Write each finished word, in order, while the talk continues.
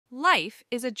Life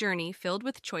is a journey filled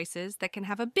with choices that can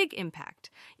have a big impact,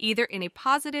 either in a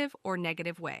positive or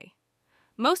negative way.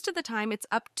 Most of the time, it's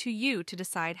up to you to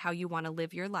decide how you want to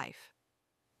live your life.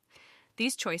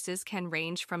 These choices can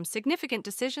range from significant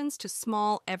decisions to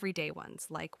small, everyday ones,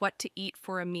 like what to eat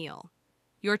for a meal.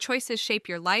 Your choices shape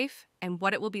your life and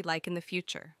what it will be like in the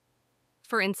future.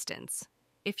 For instance,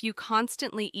 if you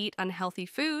constantly eat unhealthy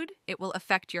food, it will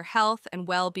affect your health and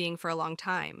well-being for a long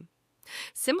time.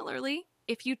 Similarly,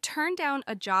 if you turn down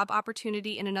a job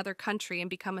opportunity in another country and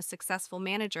become a successful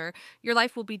manager, your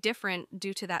life will be different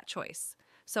due to that choice.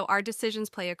 So our decisions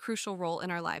play a crucial role in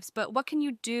our lives. But what can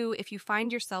you do if you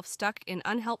find yourself stuck in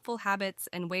unhelpful habits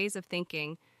and ways of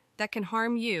thinking that can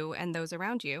harm you and those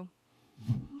around you?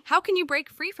 How can you break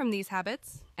free from these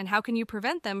habits? And how can you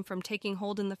prevent them from taking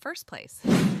hold in the first place?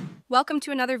 Welcome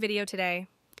to another video today.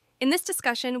 In this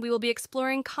discussion, we will be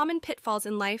exploring common pitfalls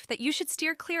in life that you should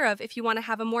steer clear of if you want to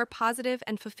have a more positive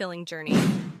and fulfilling journey.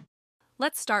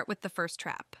 Let's start with the first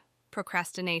trap,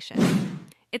 procrastination.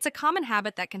 It's a common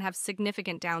habit that can have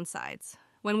significant downsides.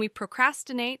 When we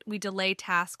procrastinate, we delay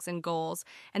tasks and goals,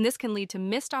 and this can lead to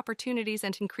missed opportunities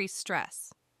and increased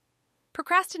stress.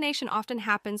 Procrastination often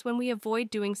happens when we avoid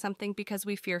doing something because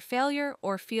we fear failure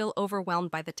or feel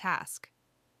overwhelmed by the task.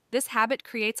 This habit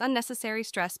creates unnecessary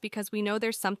stress because we know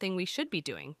there's something we should be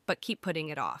doing, but keep putting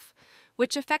it off,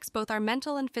 which affects both our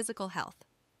mental and physical health.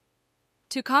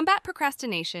 To combat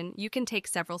procrastination, you can take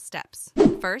several steps.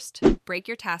 First, break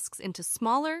your tasks into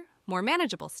smaller, more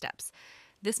manageable steps.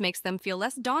 This makes them feel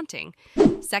less daunting.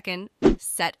 Second,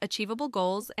 set achievable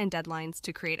goals and deadlines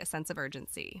to create a sense of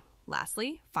urgency.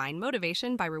 Lastly, find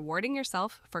motivation by rewarding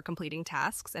yourself for completing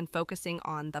tasks and focusing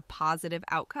on the positive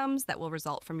outcomes that will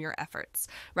result from your efforts.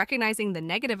 Recognizing the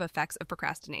negative effects of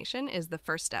procrastination is the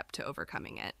first step to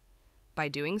overcoming it. By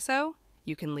doing so,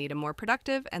 you can lead a more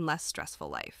productive and less stressful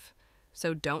life.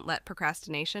 So don't let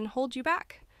procrastination hold you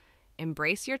back.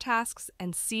 Embrace your tasks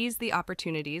and seize the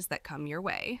opportunities that come your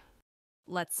way.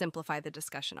 Let's simplify the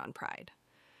discussion on pride.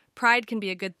 Pride can be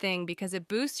a good thing because it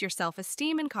boosts your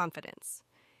self-esteem and confidence.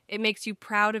 It makes you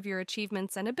proud of your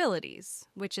achievements and abilities,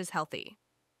 which is healthy.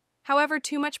 However,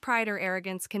 too much pride or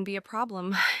arrogance can be a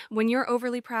problem. When you're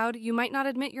overly proud, you might not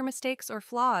admit your mistakes or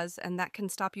flaws, and that can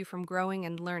stop you from growing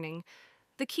and learning.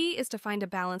 The key is to find a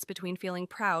balance between feeling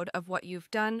proud of what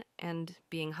you've done and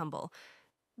being humble.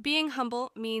 Being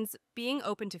humble means being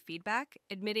open to feedback,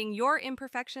 admitting your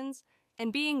imperfections,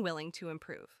 and being willing to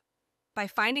improve. By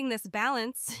finding this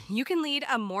balance, you can lead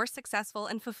a more successful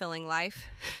and fulfilling life.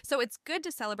 So it's good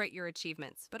to celebrate your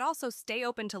achievements, but also stay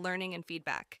open to learning and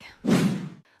feedback.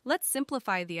 Let's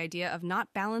simplify the idea of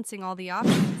not balancing all the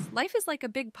options. Life is like a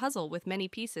big puzzle with many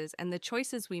pieces, and the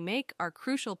choices we make are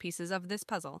crucial pieces of this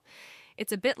puzzle.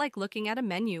 It's a bit like looking at a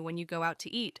menu when you go out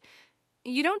to eat.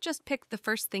 You don't just pick the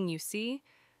first thing you see.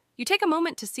 You take a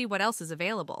moment to see what else is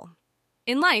available.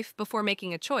 In life, before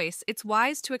making a choice, it's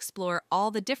wise to explore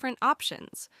all the different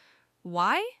options.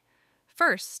 Why?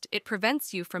 First, it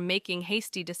prevents you from making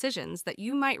hasty decisions that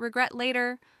you might regret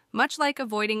later, much like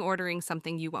avoiding ordering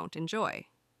something you won't enjoy.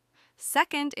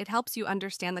 Second, it helps you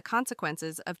understand the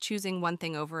consequences of choosing one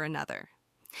thing over another.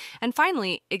 And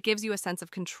finally, it gives you a sense of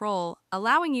control,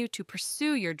 allowing you to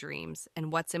pursue your dreams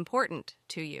and what's important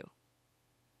to you.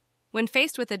 When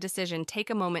faced with a decision,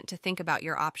 take a moment to think about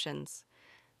your options.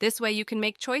 This way you can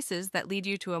make choices that lead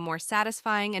you to a more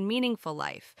satisfying and meaningful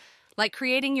life, like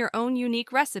creating your own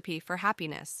unique recipe for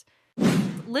happiness.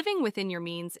 Living within your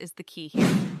means is the key here.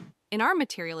 In our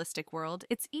materialistic world,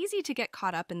 it's easy to get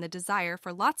caught up in the desire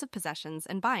for lots of possessions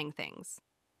and buying things.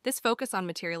 This focus on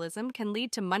materialism can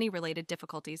lead to money-related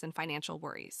difficulties and financial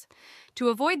worries. To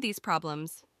avoid these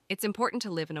problems, it's important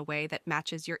to live in a way that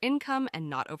matches your income and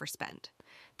not overspend.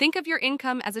 Think of your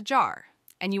income as a jar,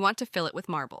 and you want to fill it with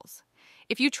marbles.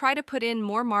 If you try to put in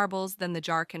more marbles than the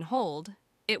jar can hold,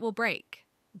 it will break.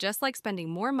 Just like spending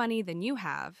more money than you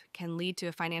have can lead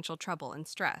to financial trouble and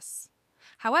stress.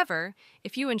 However,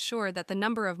 if you ensure that the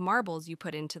number of marbles you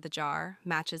put into the jar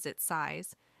matches its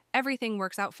size, everything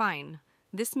works out fine.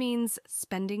 This means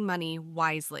spending money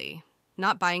wisely,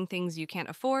 not buying things you can't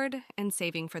afford, and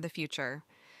saving for the future.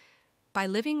 By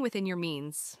living within your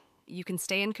means, you can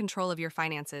stay in control of your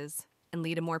finances and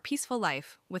lead a more peaceful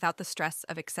life without the stress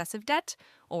of excessive debt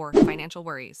or financial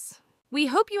worries. We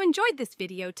hope you enjoyed this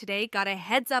video today, got a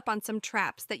heads up on some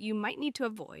traps that you might need to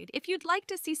avoid. If you'd like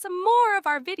to see some more of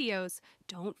our videos,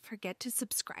 don't forget to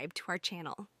subscribe to our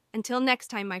channel. Until next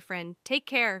time, my friend, take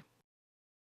care.